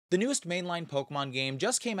The newest mainline Pokemon game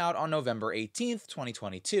just came out on November 18th,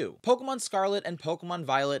 2022. Pokémon Scarlet and Pokémon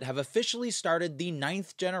Violet have officially started the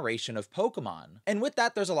 9th generation of Pokemon, and with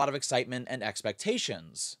that there's a lot of excitement and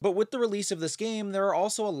expectations. But with the release of this game, there are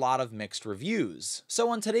also a lot of mixed reviews. So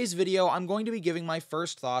on today's video, I'm going to be giving my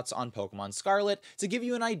first thoughts on Pokémon Scarlet to give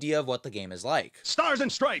you an idea of what the game is like. Stars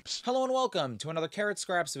and Stripes! Hello and welcome to another Carrot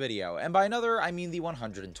Scraps video, and by another, I mean the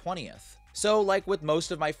 120th. So, like with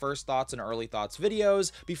most of my first thoughts and early thoughts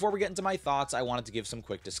videos, before we get into my thoughts, I wanted to give some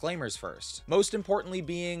quick disclaimers first. Most importantly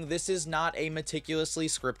being, this is not a meticulously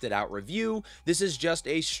scripted out review, this is just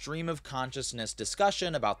a stream of consciousness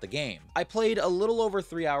discussion about the game. I played a little over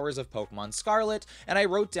 3 hours of Pokemon Scarlet, and I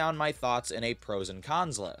wrote down my thoughts in a pros and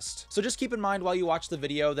cons list. So just keep in mind while you watch the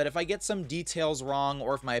video that if I get some details wrong,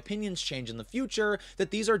 or if my opinions change in the future,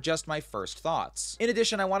 that these are just my first thoughts. In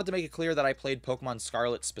addition, I wanted to make it clear that I played Pokemon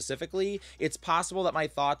Scarlet specifically. It's possible that my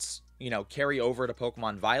thoughts, carry over to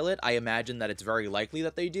Pokemon Violet. I imagine that it's very likely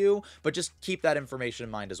that they do, but just keep that information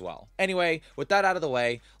in mind as well. Anyway, with that out of the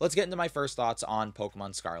way, let's get into my first thoughts on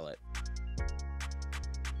Pokemon Scarlet.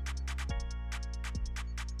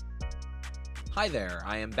 Hi there,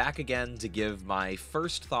 I am back again to give my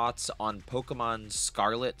first thoughts on Pokemon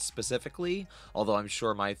Scarlet specifically, although I'm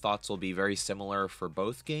sure my thoughts will be very similar for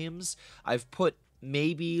both games. I've put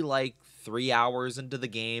maybe like 3 hours into the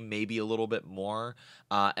game, maybe a little bit more,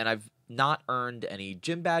 and I've not earned any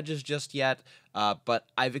gym badges just yet, but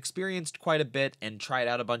I've experienced quite a bit and tried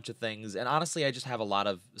out a bunch of things, and honestly I just have a lot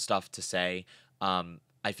of stuff to say.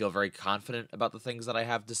 I feel very confident about the things that I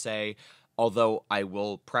have to say, although I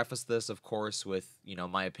will preface this, of course, with,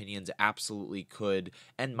 my opinions absolutely could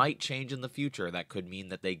and might change in the future. That could mean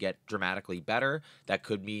that they get dramatically better. That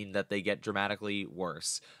could mean that they get dramatically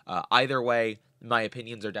worse. Either way, my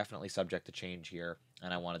opinions are definitely subject to change here,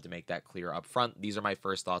 and I wanted to make that clear up front. These are my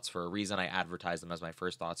first thoughts for a reason. I advertise them as my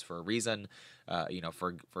first thoughts for a reason,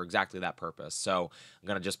 for exactly that purpose. So I'm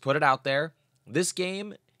going to just put it out there. This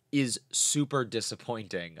game is super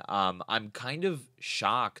disappointing. I'm kind of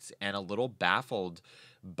shocked and a little baffled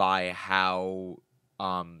by how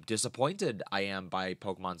disappointed I am by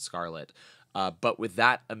Pokemon Scarlet. But with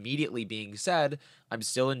that immediately being said, I'm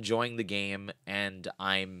still enjoying the game and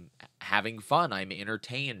I'm having fun. I'm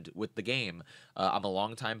entertained with the game. I'm a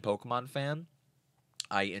longtime Pokemon fan.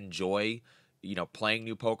 I enjoy playing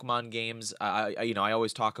new Pokemon games. I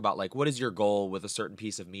always talk about, like, what is your goal with a certain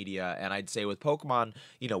piece of media? And I'd say with Pokemon,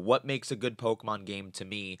 what makes a good Pokemon game to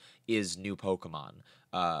me is new Pokemon.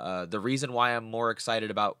 The reason why I'm more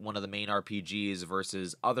excited about one of the main RPGs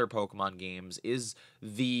versus other Pokemon games is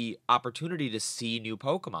the opportunity to see new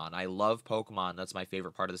Pokemon. I love Pokemon. That's my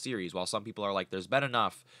favorite part of the series. While some people are like, there's been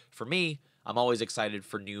enough, for me, I'm always excited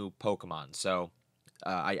for new Pokemon. So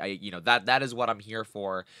that is what I'm here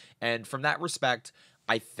for. And from that respect,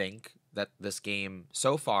 I think that this game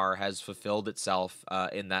so far has fulfilled itself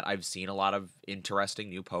in that I've seen a lot of interesting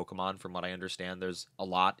new Pokemon. From what I understand, there's a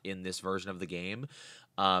lot in this version of the game.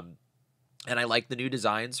 And I like the new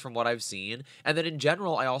designs from what I've seen. And then in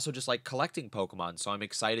general, I also just like collecting Pokemon. So I'm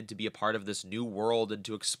excited to be a part of this new world and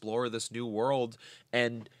to explore this new world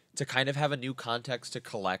and to kind of have a new context to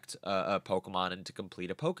collect a Pokemon and to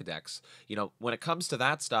complete a Pokedex. When it comes to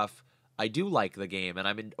that stuff, I do like the game,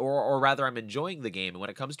 and or rather, I'm enjoying the game. And when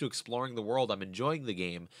it comes to exploring the world, I'm enjoying the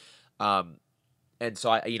game. And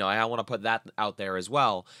so I want to put that out there as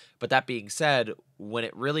well. But that being said, when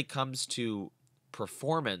it really comes to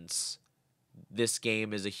performance, this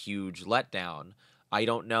game is a huge letdown. I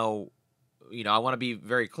don't know. I want to be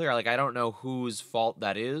very clear. Like, I don't know whose fault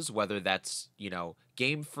that is, whether that's,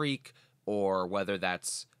 Game Freak or whether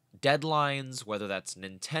that's deadlines, whether that's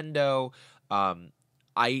Nintendo.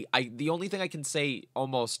 The only thing I can say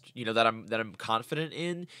almost, that I'm confident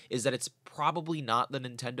in is that it's probably not the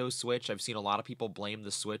Nintendo Switch. I've seen a lot of people blame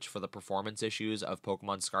the Switch for the performance issues of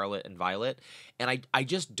Pokemon Scarlet and Violet, and I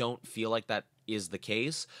just don't feel like that is the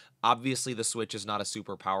case. Obviously, the Switch is not a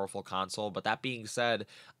super powerful console, but that being said,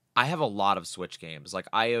 I have a lot of Switch games. Like,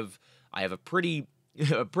 I have a pretty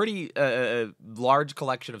large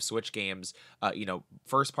collection of Switch games,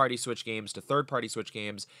 first party Switch games to third party Switch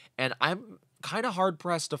games, and I'm kind of hard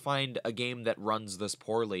pressed to find a game that runs this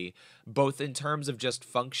poorly, both in terms of just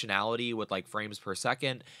functionality with like frames per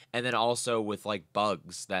second, and then also with like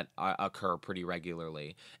bugs that occur pretty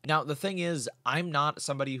regularly. Now, the thing is, I'm not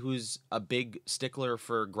somebody who's a big stickler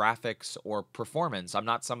for graphics or performance. I'm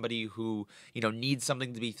not somebody who, needs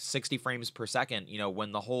something to be 60 frames per second,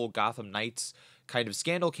 when the whole Gotham Knights kind of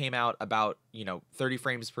scandal came out about, 30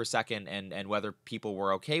 frames per second and whether people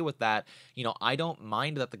were okay with that, I don't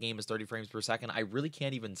mind that the game is 30 frames per second. I really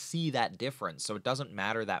can't even see that difference, so it doesn't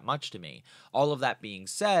matter that much to me. All of that being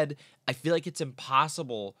said, I feel like it's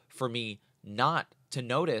impossible for me not to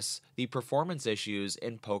notice the performance issues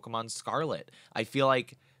in Pokemon Scarlet. I feel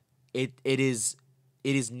like it is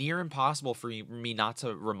near impossible for me not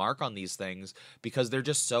to remark on these things because they're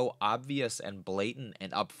just so obvious and blatant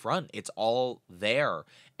and upfront. It's all there,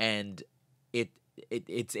 and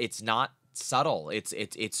it's not subtle. It's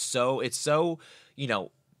so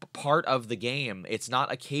part of the game. It's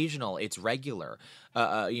not occasional. It's regular.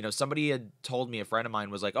 Somebody had told me, a friend of mine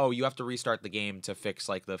was like, "Oh, you have to restart the game to fix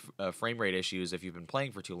like the frame rate issues if you've been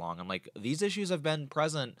playing for too long." I'm like, these issues have been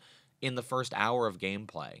present in the first hour of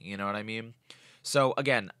gameplay. You know what I mean? So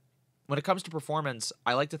again, when it comes to performance,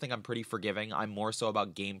 I like to think I'm pretty forgiving. I'm more so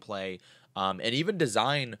about gameplay, and even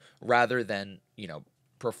design rather than,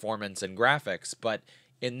 performance and graphics. But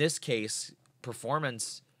in this case,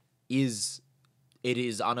 performance is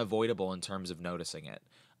unavoidable in terms of noticing it.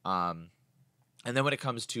 And then when it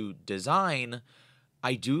comes to design,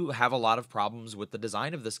 I do have a lot of problems with the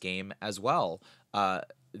design of this game as well.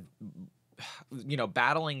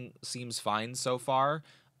 Battling seems fine so far.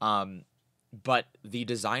 But the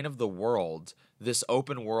design of the world, this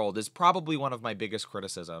open world, is probably one of my biggest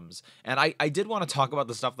criticisms. And I did want to talk about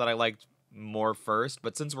the stuff that I liked more first,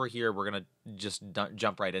 but since we're here, we're going to just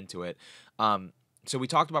jump right into it. So we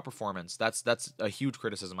talked about performance. That's a huge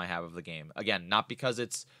criticism I have of the game. Again, not because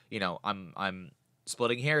it's, I'm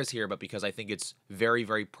splitting hairs here, but because I think it's very,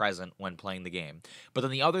 very present when playing the game. But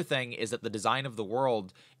then the other thing is that the design of the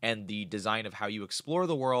world and the design of how you explore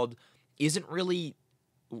the world isn't really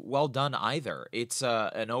well done either. It's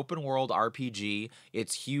an open world RPG.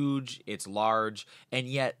 It's huge, it's large, and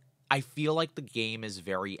yet I feel like the game is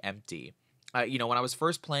very empty. When I was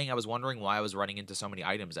first playing, I was wondering why I was running into so many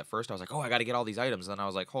items. At first, I was like, "Oh, I got to get all these items." And then I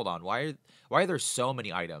was like, "Hold on, why are there so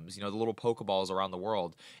many items? The little Pokeballs around the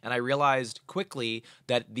world." And I realized quickly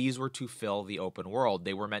that these were to fill the open world.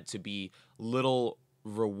 They were meant to be little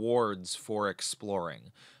rewards for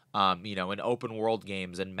exploring. In open world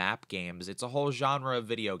games and map games, it's a whole genre of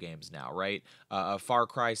video games now, right? Far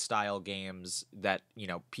Cry style games that,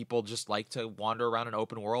 people just like to wander around an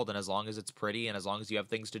open world, and as long as it's pretty and as long as you have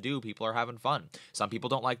things to do, people are having fun. Some people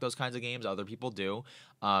don't like those kinds of games, other people do.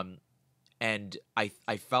 And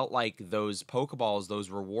I felt like those Pokeballs, those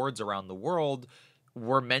rewards around the world,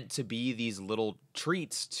 were meant to be these little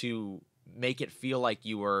treats to make it feel like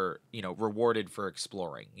you were, rewarded for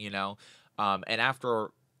exploring, and after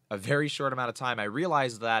a very short amount of time, I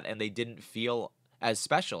realized that, and they didn't feel as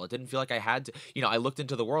special. It didn't feel like I had to, I looked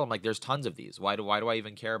into the world. I'm like, there's tons of these. Why do I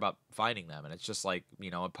even care about finding them? And it's just like,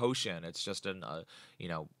 a potion. It's just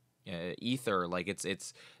ether. Like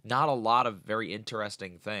it's not a lot of very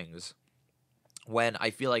interesting things. When I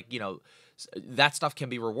feel like, that stuff can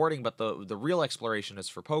be rewarding, but the real exploration is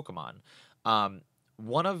for Pokemon.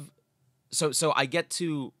 So I get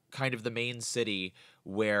to kind of the main city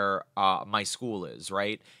where my school is,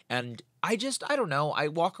 right? And I don't know, I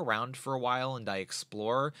walk around for a while and I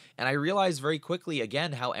explore, and I realize very quickly,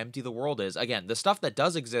 again, how empty the world is. Again, the stuff that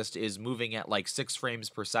does exist is moving at like 6 frames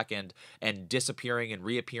per second and disappearing and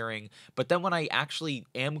reappearing. But then when I actually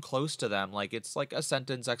am close to them, like it's like a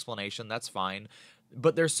sentence explanation, that's fine.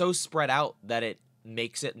 But they're so spread out that it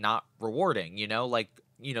makes it not rewarding, like,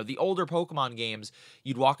 the older Pokemon games,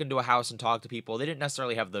 you'd walk into a house and talk to people. They didn't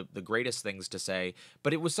necessarily have the greatest things to say,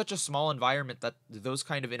 but it was such a small environment that those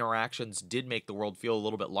kind of interactions did make the world feel a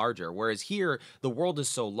little bit larger. Whereas here, the world is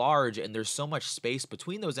so large and there's so much space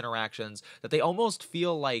between those interactions that they almost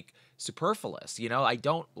feel like superfluous. I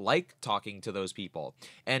don't like talking to those people.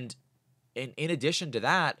 And in addition to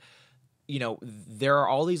that, there are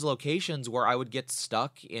all these locations where I would get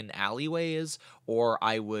stuck in alleyways, or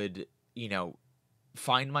I would,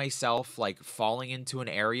 find myself like falling into an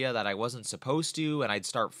area that I wasn't supposed to, and I'd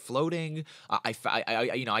start floating.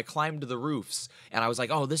 I climbed the roofs, and I was like,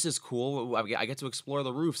 "Oh, this is cool. I get to explore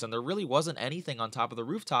the roofs." And there really wasn't anything on top of the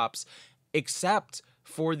rooftops, except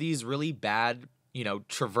for these really bad,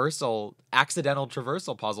 accidental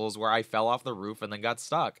traversal puzzles where I fell off the roof and then got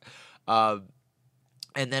stuck. And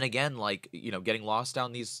then again, like, getting lost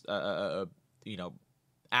down these,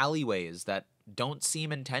 alleyways that don't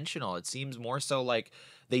seem intentional. It seems more so like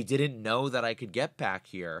they didn't know that I could get back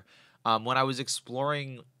here. When I was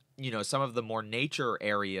exploring, some of the more nature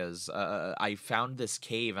areas, I found this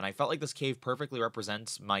cave, and I felt like this cave perfectly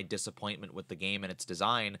represents my disappointment with the game and its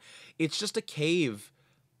design. It's just a cave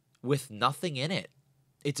with nothing in it.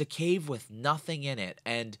 It's a cave with nothing in it,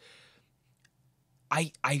 and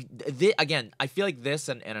Again, I feel like this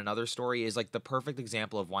and another story is like the perfect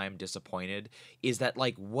example of why I'm disappointed is that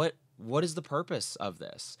like what is the purpose of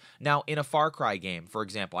this? Now, in a Far Cry game, for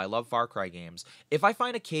example, I love Far Cry games. If I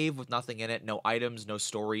find a cave with nothing in it, no items, no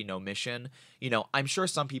story, no mission, I'm sure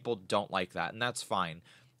some people don't like that, and that's fine.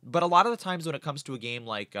 But a lot of the times when it comes to a game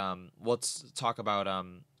like let's talk about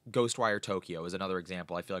Ghostwire Tokyo is another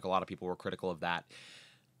example. I feel like a lot of people were critical of that.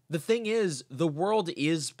 The thing is, the world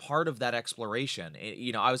is part of that exploration.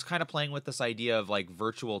 I was kind of playing with this idea of like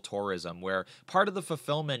virtual tourism, where part of the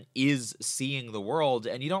fulfillment is seeing the world,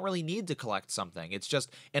 and you don't really need to collect something. It's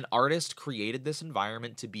just an artist created this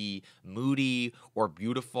environment to be moody or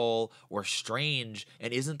beautiful or strange,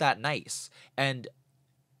 and isn't that nice? And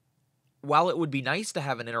while it would be nice to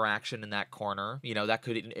have an interaction in that corner, that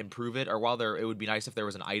could improve it, or it would be nice if there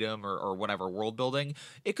was an item or whatever world building,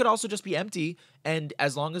 it could also just be empty. And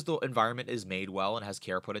as long as the environment is made well and has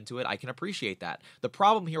care put into it, I can appreciate that. The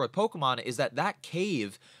problem here with Pokemon is that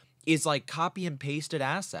cave is like copy and pasted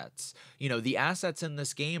assets. The assets in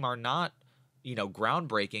this game are not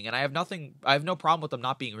groundbreaking, and I have no problem with them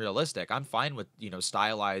not being realistic. I'm fine with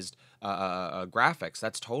stylized graphics.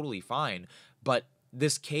 That's totally fine. But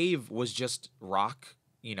this cave was just rock,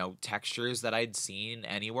 textures that I'd seen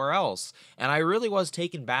anywhere else. And I really was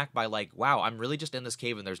taken back by like, wow, I'm really just in this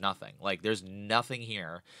cave and there's nothing. Like, there's nothing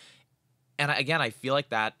here. And again, I feel like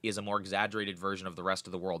that is a more exaggerated version of the rest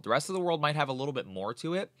of the world. The rest of the world might have a little bit more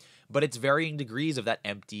to it, but it's varying degrees of that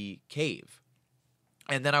empty cave.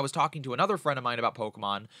 And then I was talking to another friend of mine about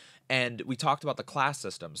Pokemon, and we talked about the class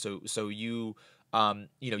system. So you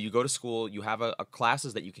you go to school, you have a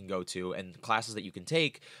classes that you can go to and classes that you can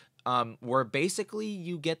take, where basically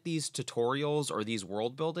you get these tutorials or these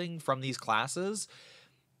world building from these classes,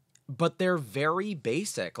 but they're very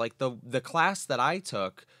basic. Like the class that I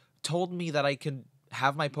took told me that I could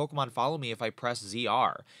have my Pokemon follow me if I press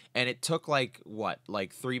ZR, and it took like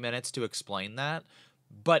 3 minutes to explain that.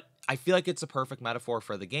 But I feel like it's a perfect metaphor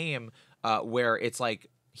for the game, where it's like,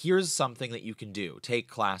 here's something that you can do. Take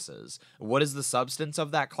classes. What is the substance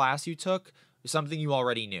of that class you took? Something you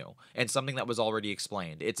already knew, and something that was already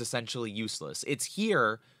explained. It's essentially useless. It's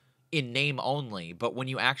here in name only, but when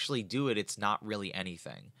you actually do it, it's not really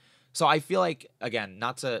anything. So I feel like, again,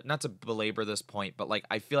 not to belabor this point, but like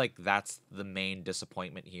I feel like that's the main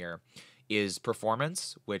disappointment here is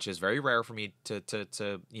performance, which is very rare for me to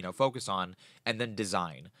focus on, and then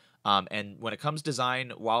design. And when it comes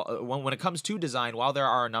design, when it comes to design, while there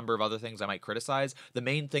are a number of other things I might criticize, the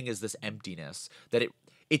main thing is this emptiness, that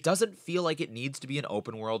it doesn't feel like it needs to be an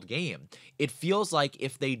open world game. It feels like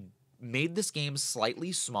if they made this game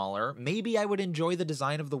slightly smaller, maybe I would enjoy the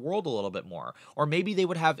design of the world a little bit more, or maybe they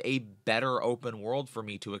would have a better open world for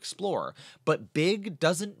me to explore. But big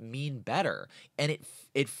doesn't mean better, and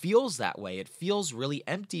it feels that way. It feels really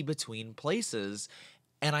empty between places.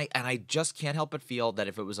 And I just can't help but feel that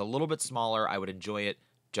if it was a little bit smaller, I would enjoy it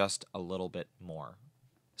just a little bit more.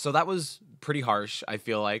 So that was pretty harsh, I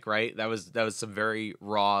feel like, right? That was some very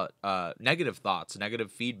raw negative thoughts,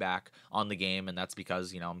 negative feedback on the game, and that's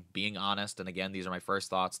because, I'm being honest, and again, these are my first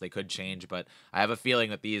thoughts. They could change, but I have a feeling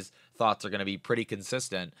that these thoughts are going to be pretty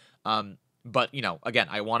consistent. But, again,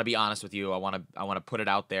 I want to be honest with you. I want to put it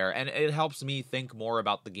out there, and it helps me think more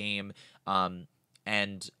about the game.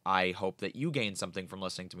 And I hope that you gain something from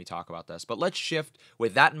listening to me talk about this. But let's shift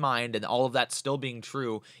with that in mind, and all of that still being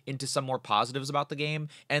true, into some more positives about the game.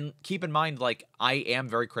 And keep in mind, like, I am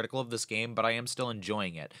very critical of this game, but I am still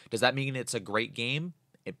enjoying it. Does that mean it's a great game?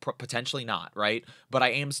 Potentially not, right? But I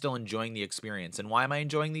am still enjoying the experience. And why am I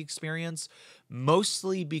enjoying the experience?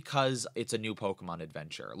 Mostly because it's a new Pokemon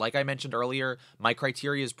adventure. Like I mentioned earlier, my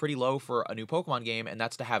criteria is pretty low for a new Pokemon game, and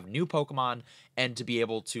that's to have new Pokemon and to be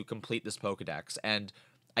able to complete this Pokedex. And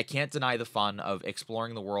I can't deny the fun of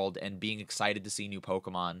exploring the world and being excited to see new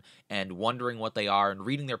Pokemon and wondering what they are and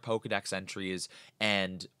reading their Pokedex entries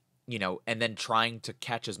and and then trying to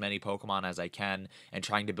catch as many Pokemon as I can and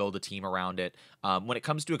trying to build a team around it. When it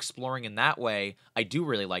comes to exploring in that way, I do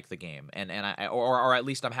really like the game, and or at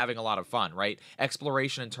least I'm having a lot of fun, right?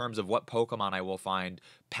 Exploration in terms of what Pokemon I will find,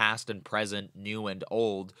 past and present, new and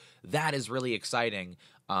old, that is really exciting.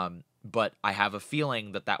 But I have a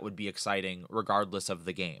feeling that would be exciting regardless of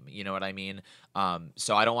the game. You know what I mean?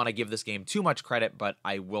 So I don't want to give this game too much credit, but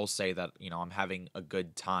I will say that, I'm having a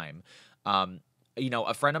good time.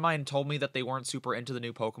 A friend of mine told me that they weren't super into the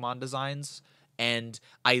new Pokemon designs, and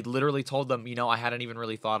I literally told them, I hadn't even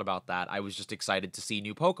really thought about that. I was just excited to see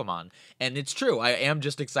new Pokemon. And it's true. I am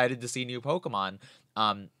just excited to see new Pokemon.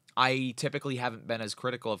 I typically haven't been as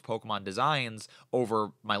critical of Pokemon designs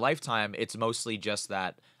over my lifetime. It's mostly just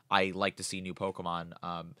that I like to see new Pokemon.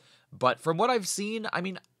 But from what I've seen, I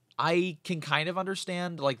mean, I can kind of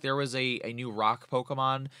understand. Like, there was a new rock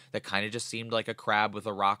Pokemon that kind of just seemed like a crab with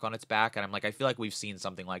a rock on its back. And I'm like, I feel like we've seen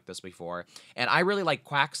something like this before. And I really like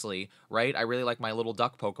Quaxley, right? I really like my little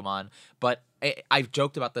duck Pokemon. But I've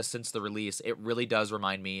joked about this since the release. It really does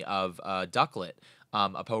remind me of Ducklet,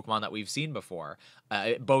 a Pokemon that we've seen before,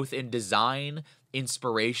 both in design,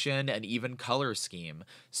 inspiration, and even color scheme.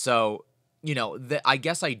 So, I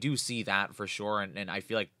guess I do see that for sure, and I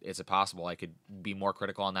feel like it's possible I could be more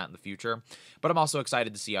critical on that in the future. But I'm also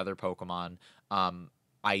excited to see other Pokemon. I,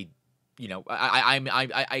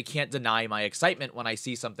 I can't deny my excitement when I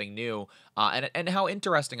see something new, and how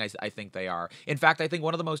interesting I think they are. In fact, I think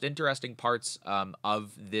one of the most interesting parts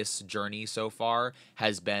of this journey so far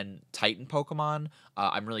has been Titan Pokemon.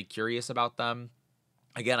 I'm really curious about them.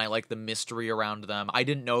 Again, I like the mystery around them. I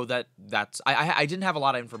didn't know I didn't have a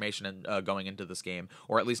lot of information going into this game,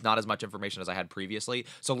 or at least not as much information as I had previously.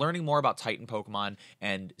 So learning more about Titan Pokemon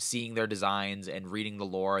and seeing their designs and reading the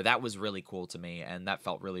lore, that was really cool to me, and that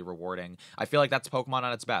felt really rewarding. I feel like that's Pokemon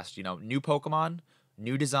on its best. New Pokemon,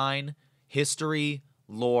 new design, history,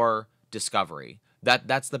 lore, discovery.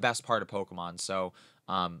 That's the best part of Pokemon. So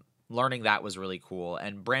learning that was really cool,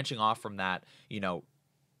 and branching off from that,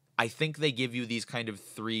 I think they give you these kind of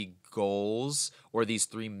 3 goals, or these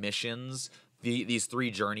 3 missions, these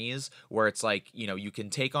 3 journeys, where it's like, you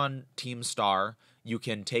can take on Team Star, you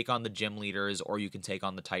can take on the gym leaders, or you can take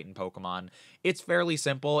on the Titan Pokemon. It's fairly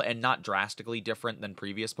simple and not drastically different than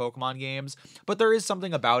previous Pokemon games, but there is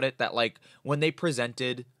something about it that, like, when they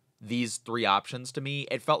presented these 3 options to me,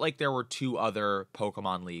 it felt like there were 2 other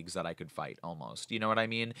Pokemon leagues that I could fight almost. You know what I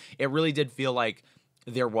mean? It really did feel like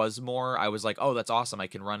there was more. I was like, oh, that's awesome. I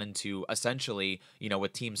can run into, essentially,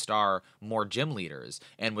 with Team Star, more gym leaders.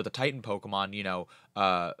 And with a Titan Pokemon,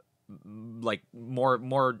 like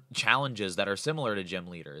more challenges that are similar to gym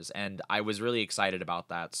leaders. And I was really excited about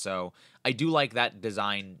that. So I do like that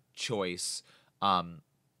design choice. And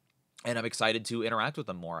I'm excited to interact with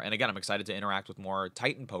them more. And again, I'm excited to interact with more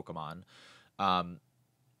Titan Pokemon.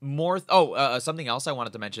 Something else I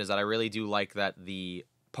wanted to mention is that I really do like that the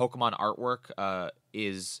Pokemon artwork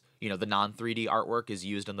is, the non-3D artwork is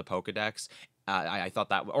used in the Pokedex. I thought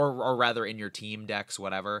that, or rather in your team decks,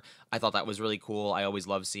 whatever. I thought that was really cool. I always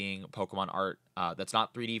love seeing Pokemon art that's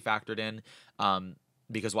not 3D factored in,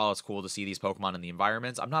 because while it's cool to see these Pokemon in the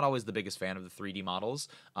environments, I'm not always the biggest fan of the 3D models.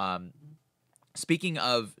 Speaking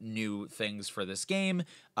of new things for this game,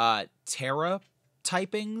 Terra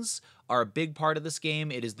typings are a big part of this game.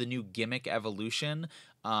 It is the new gimmick evolution.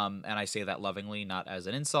 And I say that lovingly, not as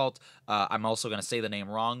an insult. I'm also going to say the name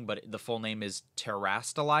wrong, but the full name is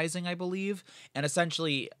terastallizing, I believe. And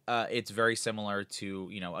essentially, it's very similar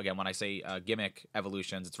to, again, when I say gimmick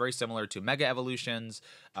evolutions, it's very similar to mega evolutions.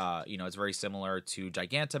 It's very similar to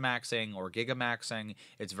Gigantamaxing or Gigamaxing.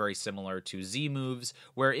 It's very similar to Z moves,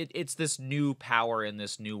 where it's this new power in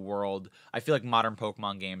this new world. I feel like modern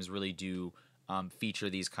Pokemon games really do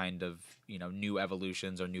feature these kind of, new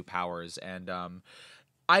evolutions or new powers. And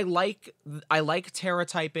I like Terra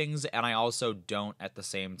typings, and I also don't at the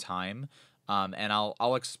same time. And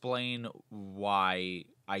I'll explain why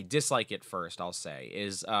I dislike it first. I'll say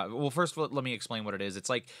is first let me explain what it is. It's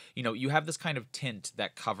like, you have this kind of tint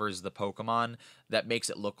that covers the Pokemon that makes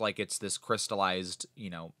it look like it's this crystallized,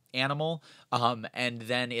 animal. And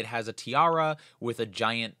then it has a tiara with a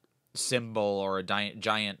giant symbol or a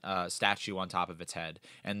giant statue on top of its head,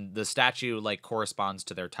 and the statue like corresponds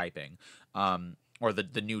to their typing. Or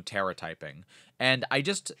the new Terra typing. And I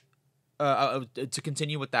just, to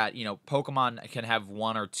continue with that, Pokemon can have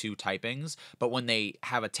 1 or 2 typings, but when they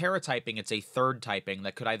have a Terra typing, it's a 3rd typing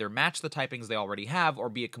that could either match the typings they already have or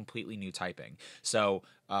be a completely new typing. So,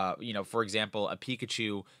 for example, a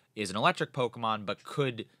Pikachu is an electric Pokemon, but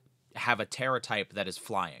could have a Terra type that is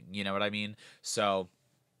flying. You know what I mean? So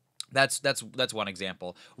that's one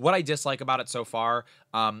example. What I dislike about it so far,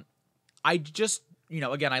 I just,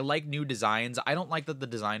 again, I like new designs. I don't like that the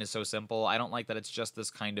design is so simple. I don't like that it's just this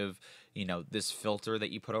kind of, this filter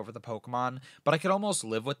that you put over the Pokemon, but I could almost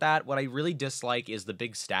live with that. What I really dislike is the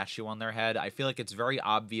big statue on their head. I feel like it's very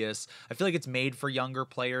obvious. I feel like it's made for younger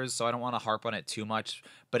players, so I don't want to harp on it too much,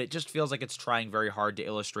 but it just feels like it's trying very hard to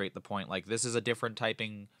illustrate the point. Like, this is a different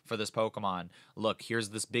typing for this Pokemon. Look, here's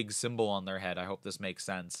this big symbol on their head. I hope this makes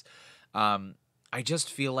sense. I just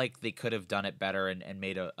feel like they could have done it better and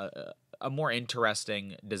made a more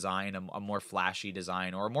interesting design, a more flashy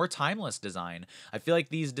design, or a more timeless design. I feel like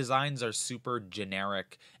these designs are super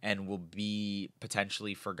generic and will be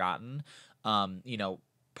potentially forgotten.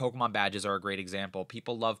 Pokemon badges are a great example.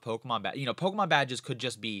 People love Pokemon badges. Pokemon badges could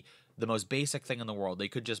just be the most basic thing in the world. They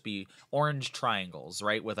could just be orange triangles,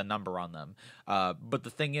 right, with a number on them. But the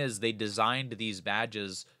thing is, they designed these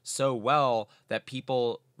badges so well that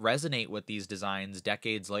people resonate with these designs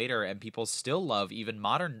decades later, and people still love even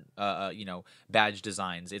modern, badge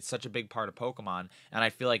designs. It's such a big part of Pokemon, and I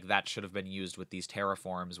feel like that should have been used with these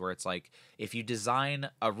terraforms, where it's like, if you design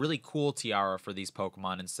a really cool tiara for these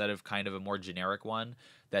Pokemon instead of kind of a more generic one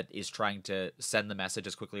that is trying to send the message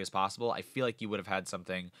as quickly as possible, I feel like you would have had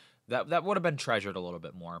something that would have been treasured a little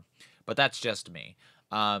bit more. But that's just me.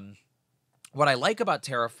 What I like about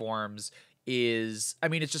terraforms is, I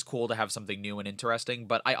mean, it's just cool to have something new and interesting,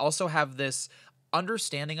 but I also have this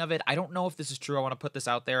understanding of it. I don't know if this is true. I want to put this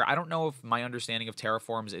out there. I don't know if my understanding of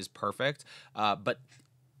terraforms is perfect, but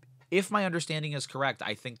if my understanding is correct,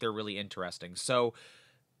 I think they're really interesting. So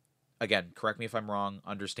again, correct me if I'm wrong,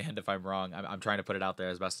 understand if I'm wrong. I'm trying to put it out there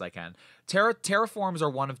as best as I can. Terraforms are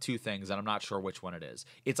one of two things, and I'm not sure which one it is.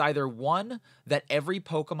 It's either one, that every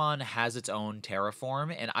Pokemon has its own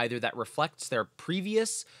terraform, and either that reflects their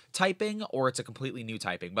previous typing, or it's a completely new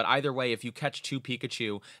typing. But either way, if you catch two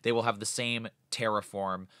Pikachu, they will have the same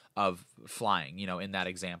terraform of flying, in that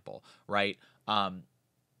example, right?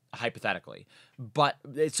 Hypothetically. But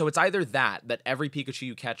so it's either that every Pikachu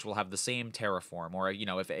you catch will have the same terraform, or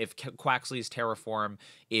if Quaxly's terraform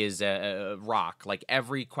is a rock, like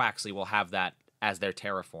every Quaxly will have that as their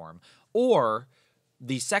terraform. Or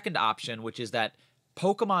the second option, which is that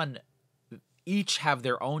Pokemon each have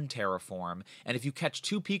their own terraform, and if you catch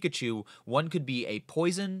two Pikachu, one could be a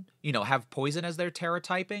poison, have poison as their terra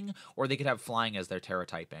typing, or they could have flying as their terra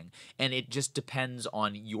typing. And it just depends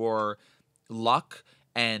on your luck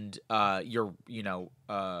and your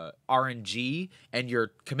RNG and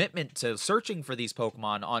your commitment to searching for these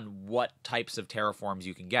Pokemon on what types of terraforms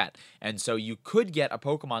you can get. And so you could get a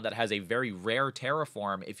Pokemon that has a very rare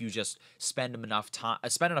terraform if you just spend enough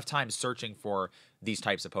time searching for these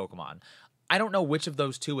types of Pokemon. I don't know which of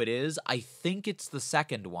those two it is. I think it's the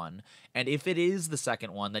second one. And if it is the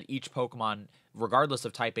second one, that each Pokemon, regardless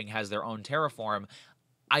of typing, has their own terraform,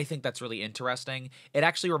 I think that's really interesting. It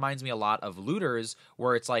actually reminds me a lot of looters,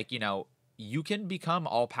 where it's like, you can become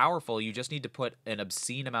all powerful. You just need to put an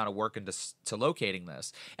obscene amount of work into locating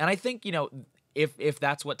this. And I think, if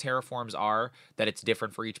that's what terraforms are, that it's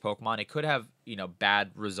different for each Pokemon, it could have,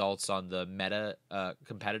 bad results on the meta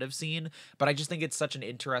competitive scene. But I just think it's such an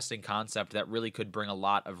interesting concept that really could bring a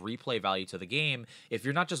lot of replay value to the game. If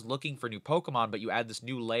you're not just looking for new Pokemon, but you add this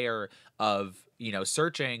new layer of,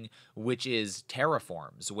 searching, which is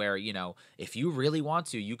terraforms, where, if you really want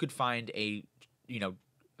to, you could find a,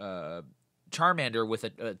 Charmander with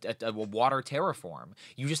a water terraform.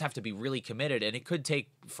 You just have to be really committed, and it could take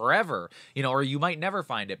forever, or you might never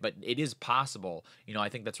find it, but it is possible. I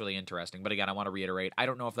think that's really interesting. But again, I want to reiterate, I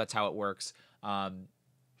don't know if that's how it works.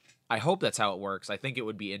 I hope that's how it works. I think it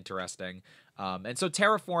would be interesting. And so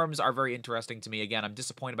terraforms are very interesting to me. Again, I'm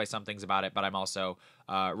disappointed by some things about it, but I'm also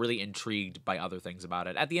really intrigued by other things about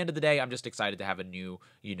it. At the end of the day, I'm just excited to have a new,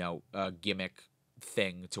 gimmick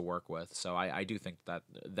thing to work with. So I do think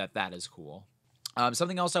that is cool.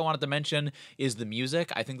 Something else I wanted to mention is the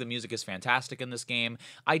music. I think the music is fantastic in this game.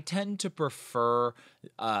 I tend to prefer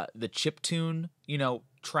the chiptune,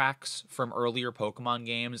 tracks from earlier Pokemon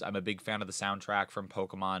games. I'm a big fan of the soundtrack from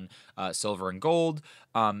Pokemon Silver and Gold,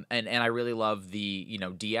 and I really love the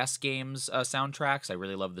DS games soundtracks. I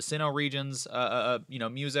really love the Sinnoh regions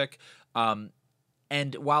music.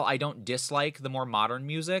 And while I don't dislike the more modern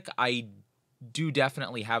music, I do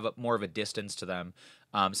definitely have more of a distance to them.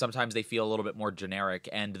 Sometimes they feel a little bit more generic,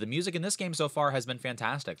 and the music in this game so far has been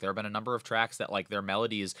fantastic. There have been a number of tracks that, like, their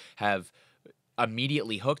melodies have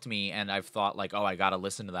immediately hooked me, and I've thought, like, oh, I gotta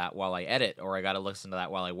listen to that while I edit, or I gotta listen to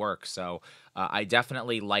that while I work. So I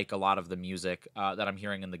definitely like a lot of the music that I'm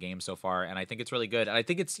hearing in the game so far, and I think it's really good. And I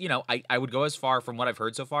think it's, I would go as far, from what I've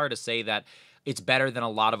heard so far, to say that it's better than a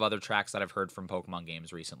lot of other tracks that I've heard from Pokemon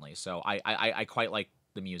games recently. So I quite like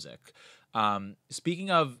the music. Speaking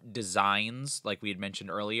of designs, like we had mentioned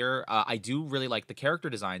earlier, I do really like the character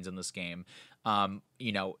designs in this game.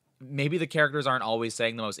 Maybe the characters aren't always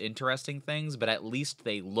saying the most interesting things, but at least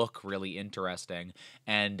they look really interesting.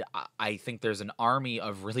 And I think there's an army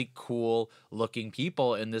of really cool looking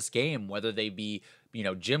people in this game, whether they be,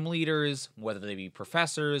 gym leaders, whether they be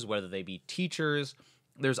professors, whether they be teachers.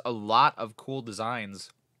 There's a lot of cool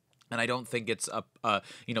designs. And I don't think it's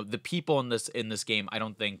the people in this game, I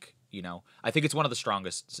don't think, I think it's one of the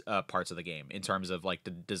strongest parts of the game in terms of, like,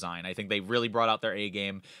 the design. I think they really brought out their A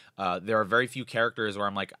game. There are very few characters where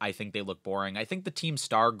I'm like, I think they look boring. I think the Team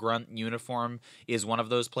Star Grunt uniform is one of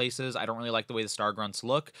those places. I don't really like the way the Star Grunts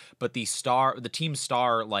look, but the Team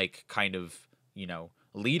Star, like, kind of,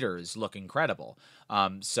 leaders look incredible.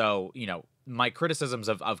 So, my criticisms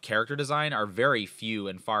of character design are very few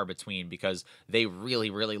and far between because they really,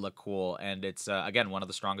 really look cool. And it's, again, one of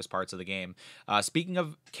the strongest parts of the game. Speaking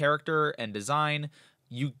of character and design,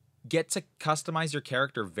 you get to customize your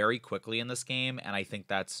character very quickly in this game, and I think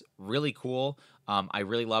that's really cool. I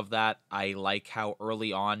really love that. I like how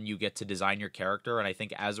early on you get to design your character, and I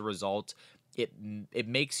think as a result, it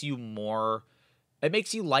makes you more. It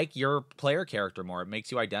makes you like your player character more. It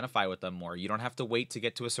makes you identify with them more. You don't have to wait to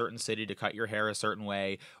get to a certain city to cut your hair a certain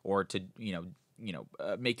way or to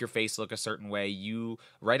make your face look a certain way. You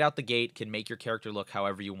right out the gate can make your character look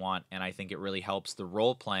however you want, and I think it really helps the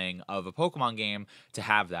role playing of a Pokemon game to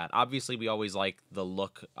have that. Obviously, we always like the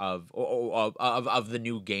look of the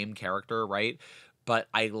new game character, right? But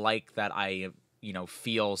I like that I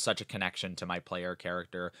feel such a connection to my player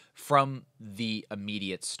character from the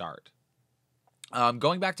immediate start.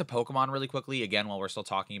 Going back to Pokemon really quickly, again, while we're still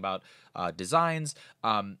talking about designs,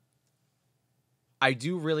 I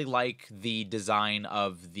do really like the design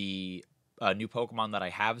of the new Pokemon that I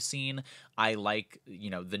have seen. I like,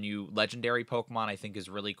 the new legendary Pokemon I think is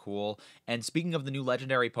really cool. And speaking of the new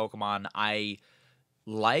legendary Pokemon, I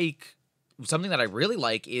like something that I really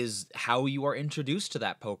like is how you are introduced to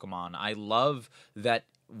that Pokemon. I love that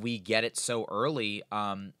we get it so early.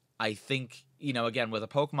 I think, again, with a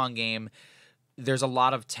Pokemon game, there's a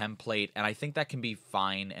lot of template, and I think that can be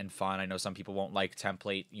fine and fun. I know some people won't like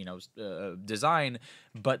template, design,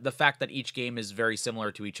 but the fact that each game is very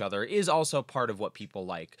similar to each other is also part of what people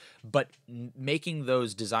like. But making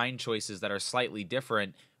those design choices that are slightly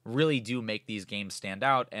different really do make these games stand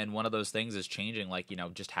out, and one of those things is changing, like,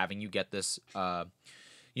 just having you get this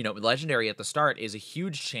legendary at the start is a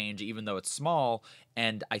huge change, even though it's small.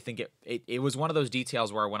 And I think it was one of those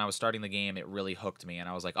details where when I was starting the game, it really hooked me. And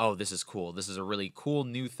I was like, oh, this is cool. This is a really cool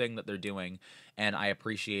new thing that they're doing. And I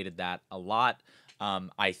appreciated that a lot.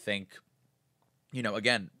 I think,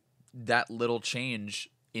 again, that little change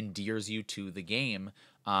endears you to the game.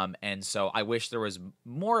 And so I wish there was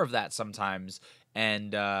more of that sometimes.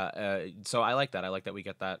 And so I like that. I like that we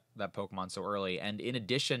get that Pokemon so early. And in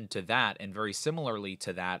addition to that, and very similarly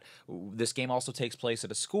to that, this game also takes place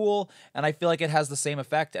at a school, and I feel like it has the same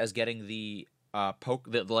effect as getting the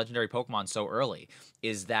legendary Pokemon so early.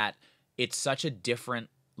 Is that it's such a different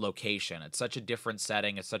location. It's such a different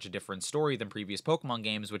setting. It's such a different story than previous Pokemon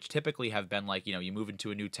games, which typically have been like, you move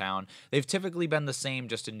into a new town. They've typically been the same,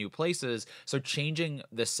 just in new places. So changing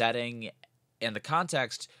the setting and the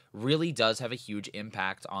context really does have a huge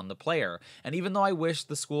impact on the player. And even though I wish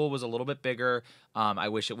the school was a little bit bigger, I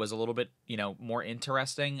wish it was a little bit, more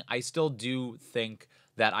interesting, I still do think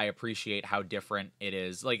that I appreciate how different it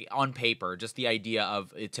is. Like, on paper, just the idea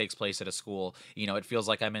of it takes place at a school, it feels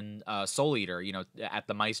like I'm in Soul Eater, at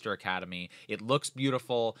the Meister Academy. It looks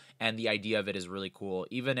beautiful, and the idea of it is really cool,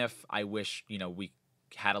 even if I wish, we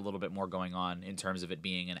had a little bit more going on in terms of it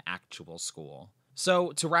being an actual school.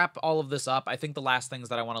 So to wrap all of this up, I think the last things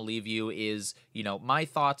that I want to leave you is, my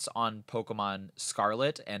thoughts on Pokemon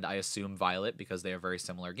Scarlet, and I assume Violet because they are very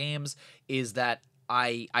similar games, is that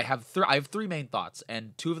I have three main thoughts,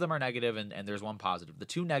 and two of them are negative, and there's one positive. The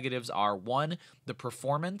two negatives are, one, the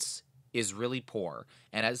performance is really poor.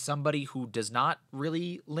 And as somebody who does not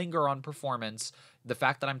really linger on performance, the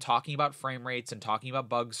fact that I'm talking about frame rates and talking about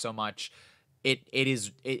bugs so much,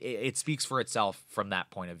 it speaks for itself from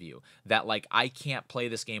that point of view, that like I can't play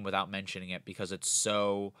this game without mentioning it because it's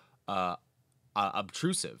so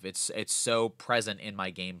obtrusive. It's so present in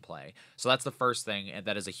my gameplay. So that's the first thing, and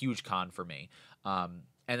that is a huge con for me.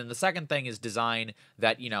 And then the second thing is design,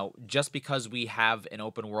 that, just because we have an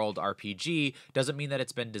open world RPG doesn't mean that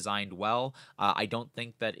it's been designed well. I don't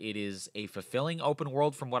think that it is a fulfilling open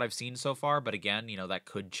world from what I've seen so far, but again, that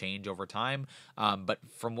could change over time. But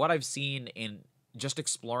from what I've seen in just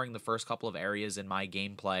exploring the first couple of areas in my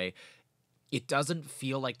gameplay, it doesn't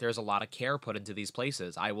feel like there's a lot of care put into these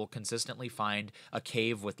places. I will consistently find a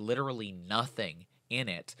cave with literally nothing in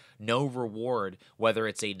it, no reward, whether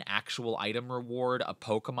it's an actual item reward, a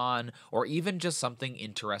Pokemon, or even just something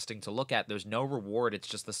interesting to look at. There's no reward. It's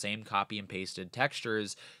just the same copy and pasted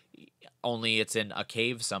textures, only it's in a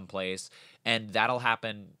cave someplace. And that'll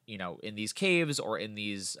happen, in these caves or in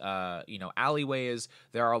these, alleyways.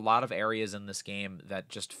 There are a lot of areas in this game that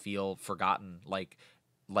just feel forgotten, like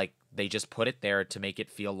they just put it there to make it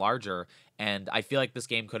feel larger. And I feel like this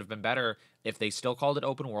game could have been better if they still called it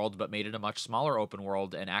open world, but made it a much smaller open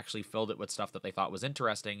world and actually filled it with stuff that they thought was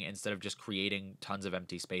interesting instead of just creating tons of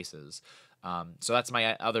empty spaces. So that's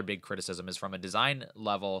my other big criticism, is from a design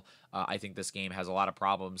level. I think this game has a lot of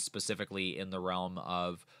problems, specifically in the realm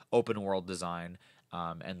of open world design.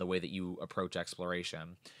 and the way that you approach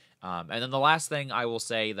exploration. And then the last thing I will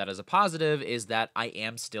say that is a positive is that I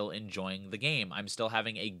am still enjoying the game. I'm still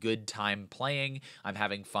having a good time playing. I'm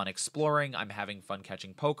having fun exploring. I'm having fun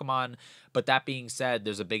catching Pokemon. But that being said,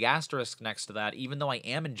 there's a big asterisk next to that. Even though I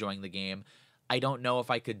am enjoying the game, I don't know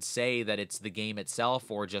if I could say that it's the game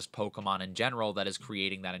itself or just Pokemon in general that is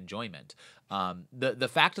creating that enjoyment. The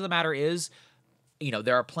fact of the matter is,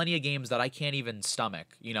 there are plenty of games that I can't even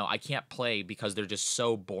stomach. I can't play because they're just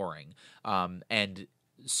so boring. And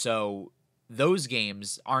so those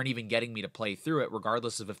games aren't even getting me to play through it,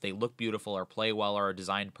 regardless of if they look beautiful or play well or are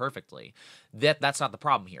designed perfectly. That's not the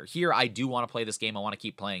problem here. Here, I do want to play this game. I want to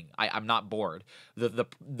keep playing. I'm not bored.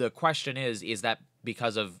 The question is that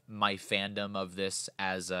because of my fandom of this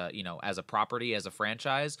as a property, as a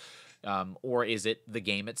franchise, or is it the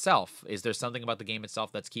game itself? Is there something about the game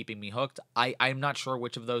itself that's keeping me hooked? I'm not sure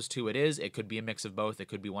which of those two it is. It could be a mix of both. It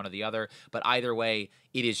could be one or the other. But either way,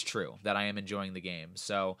 it is true that I am enjoying the game.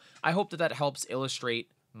 So I hope that helps illustrate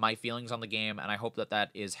my feelings on the game, and I hope that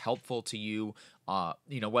is helpful to you,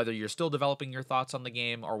 whether you're still developing your thoughts on the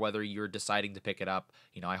game or whether you're deciding to pick it up.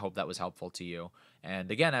 I hope that was helpful to you. And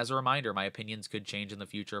again, as a reminder, my opinions could change in the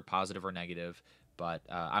future, positive or negative. But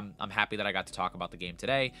I'm happy that I got to talk about the game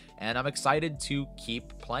today, and I'm excited to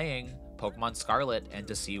keep playing Pokemon Scarlet and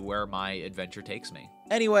to see where my adventure takes me.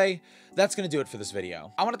 Anyway, that's going to do it for this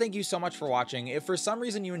video. I want to thank you so much for watching. If for some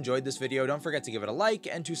reason you enjoyed this video, don't forget to give it a like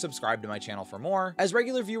and to subscribe to my channel for more. As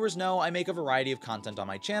regular viewers know, I make a variety of content on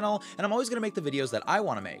my channel, and I'm always going to make the videos that I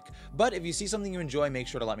want to make. But if you see something you enjoy, make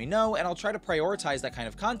sure to let me know, and I'll try to prioritize that kind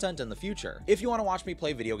of content in the future. If you want to watch me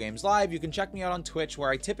play video games live, you can check me out on Twitch, where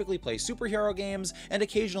I typically play superhero games and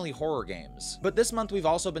occasionally horror games. But this month we've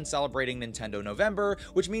also been celebrating Nintendo November,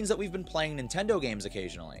 which means that we've been playing Nintendo games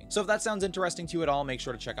occasionally. So if that sounds interesting to you at all, make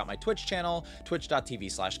sure to check out my Twitch channel,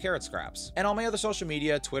 twitch.tv/carrotscraps. And all my other social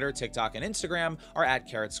media, Twitter, TikTok, and Instagram are at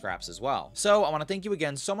carrotscraps as well. So I want to thank you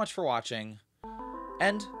again so much for watching,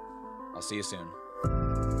 and I'll see you soon.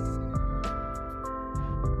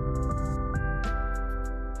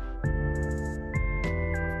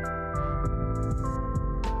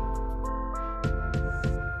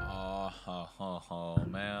 Oh,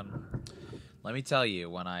 man. Let me tell you,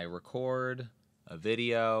 when I record a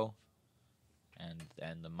video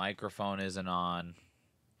and the microphone isn't on,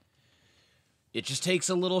 it just takes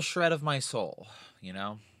a little shred of my soul,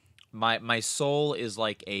 My soul is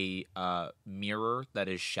like a mirror that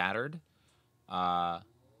is shattered,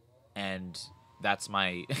 and that's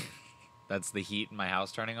my that's the heat in my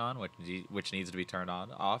house turning on, which needs to be turned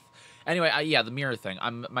off. Anyway, yeah, the mirror thing.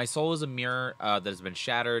 My soul is a mirror that has been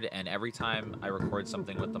shattered, and every time I record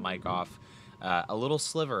something with the mic off, a little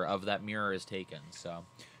sliver of that mirror is taken. So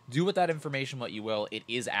do with that information what you will. It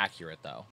is accurate, though.